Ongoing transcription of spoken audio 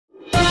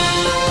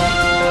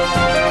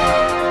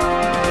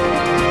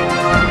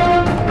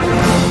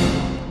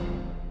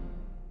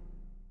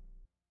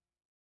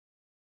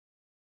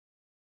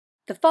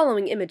The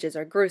following images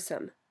are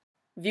gruesome.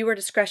 Viewer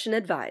discretion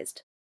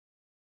advised.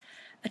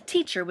 A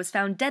teacher was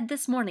found dead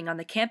this morning on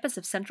the campus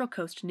of Central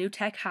Coast New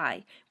Tech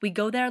High. We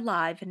go there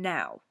live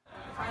now.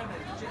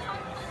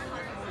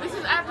 This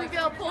is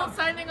Abigail Pohl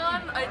signing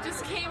on. I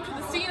just came to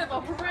the scene of a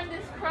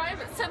horrendous crime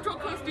at Central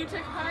Coast New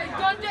Tech High.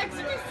 Don Dex,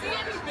 did you see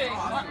anything?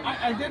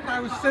 I didn't. I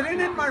was sitting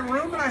in my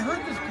room and I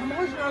heard this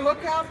commotion. I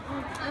look out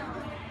and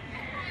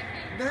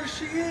there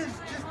she is,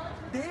 just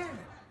dead.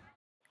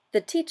 The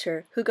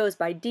teacher, who goes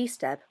by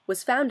Dstep,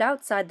 was found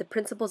outside the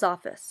principal's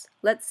office.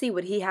 Let's see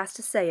what he has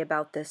to say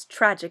about this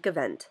tragic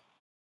event.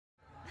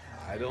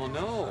 I don't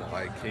know.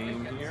 I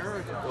came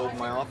here to open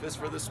my office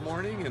for this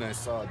morning and I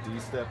saw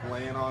Dstep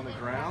laying on the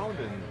ground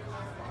and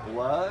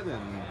blood,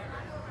 and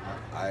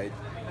I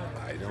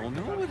don't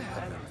know what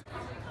happened.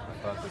 I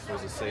thought this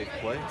was a safe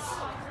place.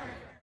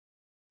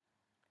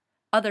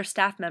 Other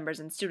staff members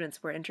and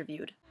students were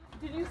interviewed.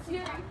 Did you see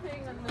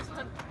anything on this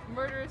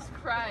murderous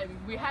crime?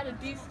 We had a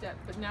Dstep,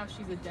 but now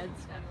she's a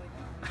Deadstep.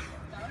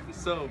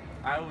 So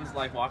I was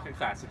like walking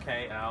class,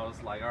 okay, and I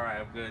was like, all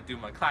right, I'm gonna do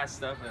my class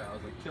stuff, and I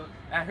was like, kill it.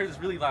 And I heard this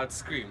really loud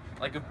scream,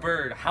 like a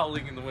bird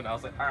howling in the window. I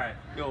was like, all right,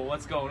 yo,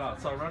 what's going on?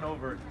 So I run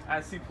over, and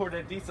I see poor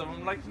dead Dstep.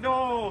 I'm like,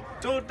 no,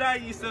 don't die,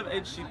 Dstep,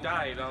 and she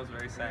died. And I was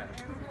very sad.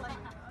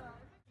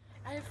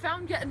 I have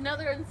found yet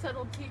another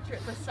unsettled teacher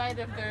at the site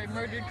of their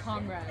murdered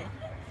comrade.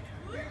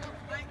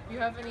 Do you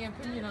have any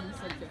opinion on the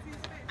subject?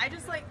 I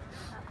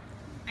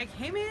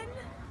came in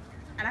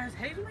and I was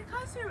heading to my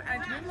classroom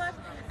and I turned left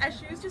and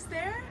she was just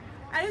there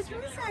and it's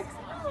really sad because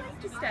I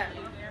like Dstep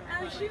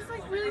and she's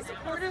like really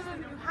supportive of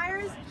new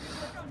hires,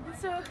 and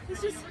so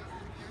it's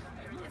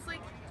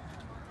like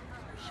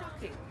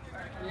shocking.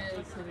 It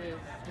is.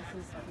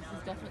 This is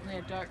definitely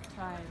a dark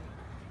time.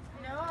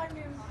 No, I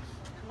mean,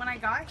 when I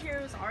got here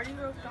it was already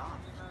roped off.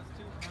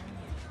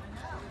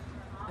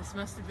 This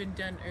must have been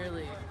done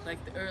early,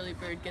 like the early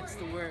bird gets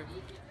the worm.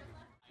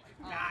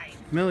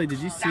 Millie, did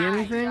you see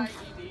anything?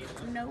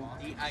 No.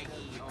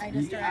 I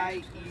just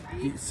arrived.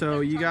 So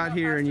you got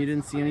here and you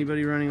didn't see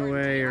anybody running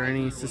away or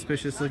any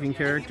suspicious looking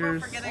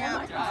characters?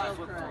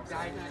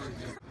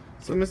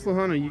 So Miss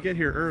Lohana, you get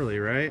here early,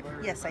 right?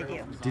 Yes, I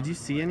do. Did you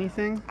see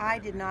anything? I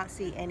did not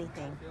see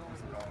anything.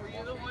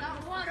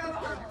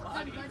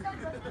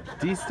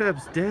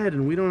 Dstep's dead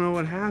and we don't know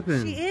what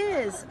happened. She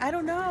is. I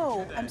don't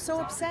know. I'm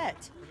so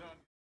upset.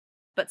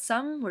 But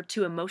some were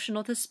too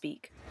emotional to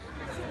speak.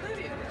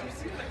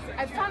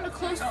 I found a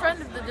close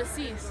friend of the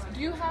deceased.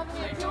 Do you have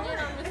any opinion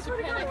on Mr.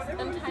 Panick's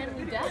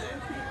untimely death?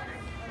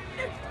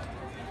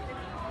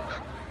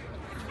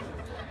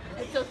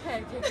 It's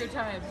okay, take your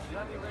time.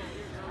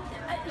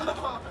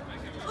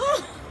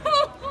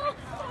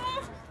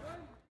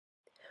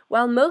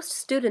 While most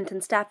student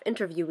and staff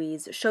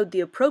interviewees showed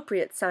the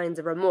appropriate signs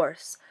of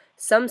remorse,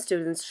 some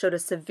students showed a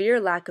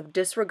severe lack of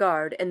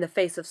disregard in the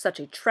face of such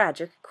a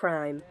tragic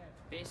crime.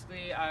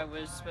 Basically, I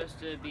was supposed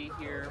to be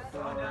here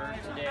for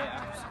today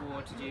after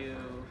school to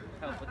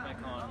help with my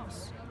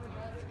cons.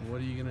 What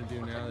are you going to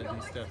do now that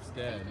Dstep's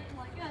dead?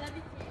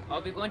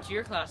 I'll be going to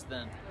your class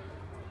then.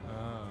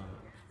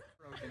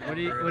 What are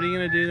you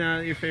going to do now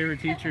that your favorite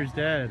teacher's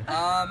dead?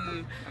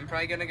 I'm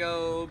probably going to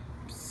go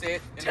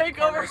sit in Take a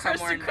corner over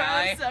somewhere and Christy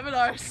die. Crown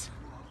seminars.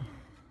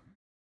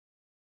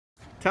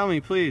 Tell me,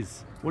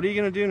 please, what are you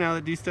going to do now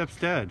that Dstep's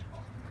dead?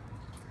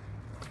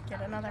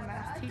 Get another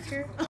math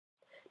teacher.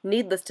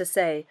 Needless to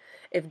say,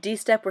 if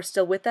Dstep were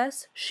still with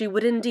us, she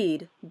would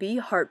indeed be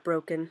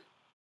heartbroken.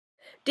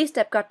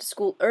 Dstep got to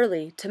school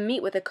early to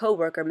meet with a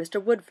co-worker,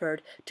 Mr.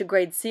 Woodford, to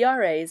grade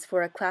CRAs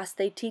for a class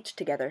they teach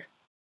together.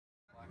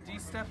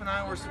 Dstep and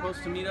I were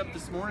supposed to meet up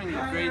this morning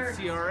to grade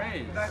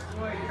CRAs,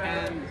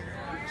 and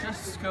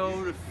just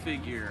go to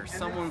figure,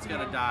 someone's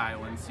got to die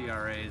when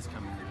CRAs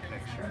come into the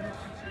picture.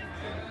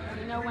 Do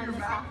you know when this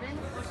happened?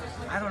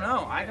 I don't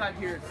know. I got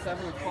here at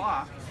 7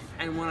 o'clock,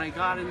 and when I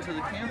got into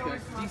the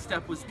campus,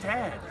 Dstep was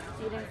dead.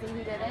 You didn't see who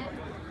did it?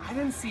 I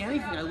didn't see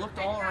anything. I looked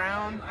all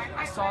around.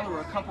 I saw there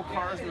were a couple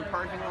cars in the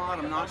parking lot.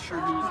 I'm not sure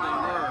whose they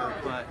were,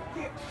 but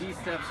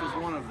Dstep's was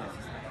one of them.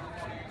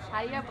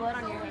 How do you have blood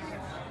on your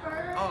hands?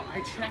 Oh,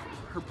 I checked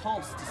her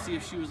pulse to see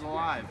if she was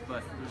alive,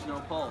 but there's no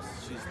pulse.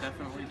 She's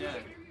definitely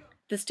dead.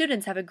 The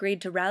students have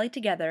agreed to rally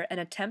together and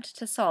attempt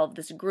to solve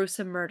this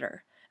gruesome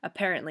murder.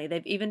 Apparently,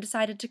 they've even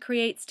decided to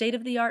create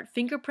state-of-the-art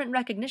fingerprint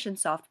recognition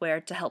software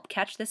to help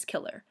catch this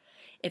killer.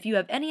 If you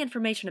have any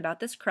information about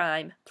this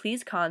crime,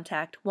 please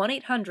contact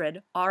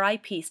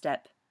 1-800-RIPstep.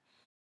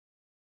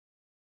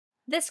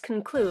 This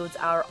concludes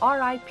our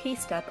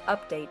RIPstep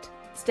update.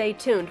 Stay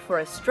tuned for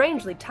a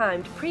strangely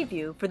timed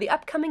preview for the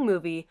upcoming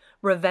movie,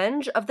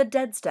 Revenge of the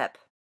Deadstep.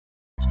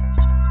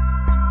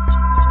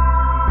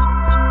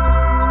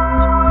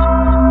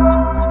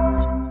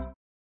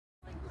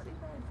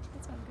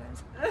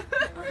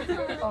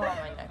 Oh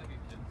my neck.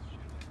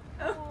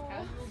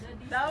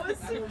 That was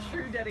some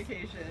true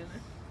dedication.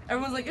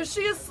 Everyone's like, is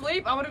she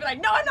asleep? I would have been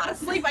like, no, I'm not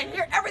asleep. I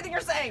hear everything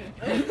you're saying.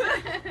 She's not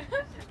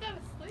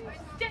asleep.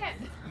 She's dead.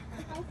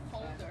 How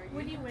old are you?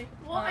 When you wake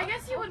Well, I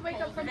guess you would wake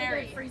up from the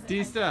bed freezing.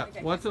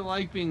 Dstep, what's it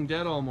like being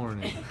dead all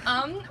morning?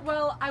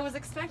 Well, I was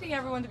expecting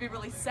everyone to be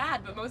really sad,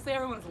 but mostly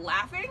everyone's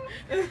laughing,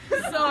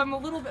 so I'm a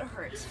little bit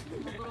hurt.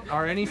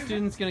 Are any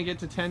students going to get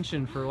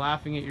detention for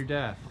laughing at your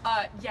death?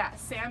 Yeah,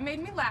 Sam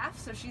made me laugh,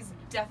 so she's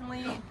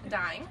definitely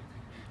dying.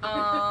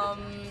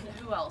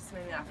 Who else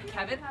made me laugh?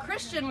 Kevin.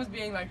 Christian was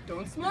being like,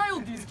 don't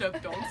smile,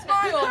 Dstep, don't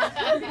smile.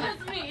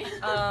 That's me.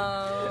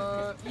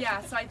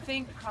 Yeah, so I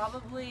think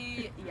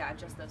probably, yeah,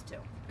 just those two.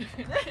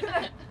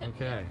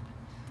 Okay.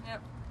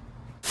 Yep.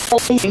 Oh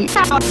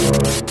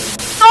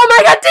my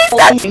god,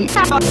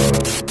 Dstep!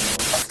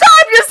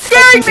 Stop, you're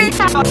scaring me!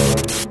 No!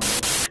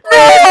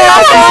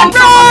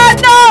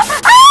 No!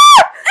 Ah!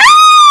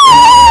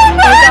 Oh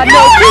my god,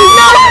 no, please,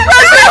 no!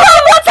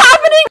 What's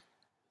happening?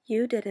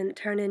 You didn't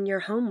turn in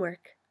your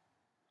homework,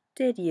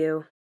 did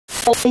you?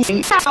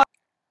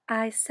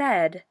 I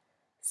said,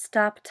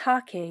 stop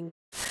talking.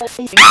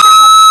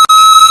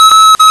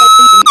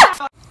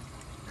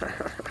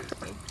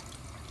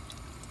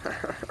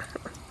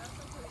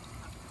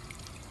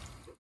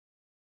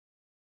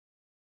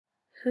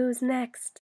 Who's next?